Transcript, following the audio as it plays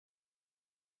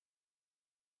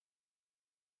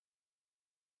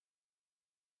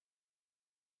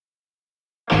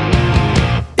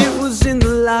was in the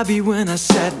lobby when I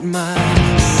set my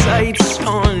sights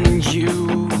on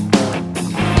you.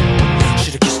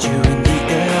 Should've kissed you in the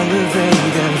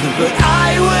elevator, but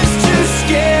I was too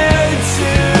scared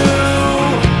to.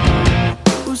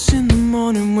 It was in the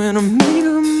morning when I made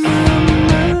up my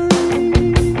mind.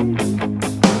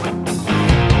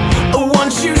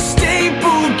 Once you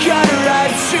staple, got it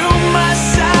right to my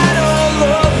side all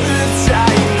of the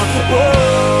time. Whoa.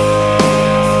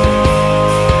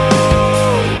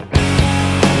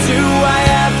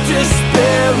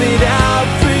 It out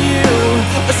for you,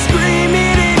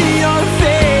 screaming in your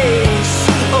face.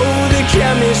 Oh, the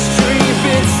chemistry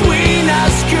between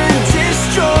us could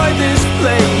destroy this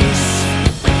place.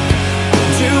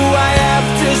 Do I have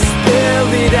to spell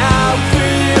it out for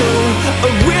you?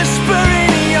 A whisper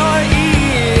in your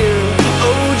ear.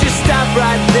 Oh, just stop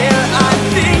right there. I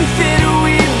think that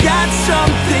we've got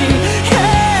something here.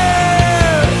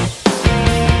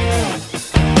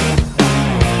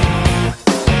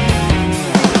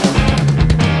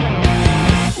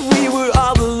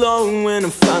 When I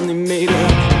finally made it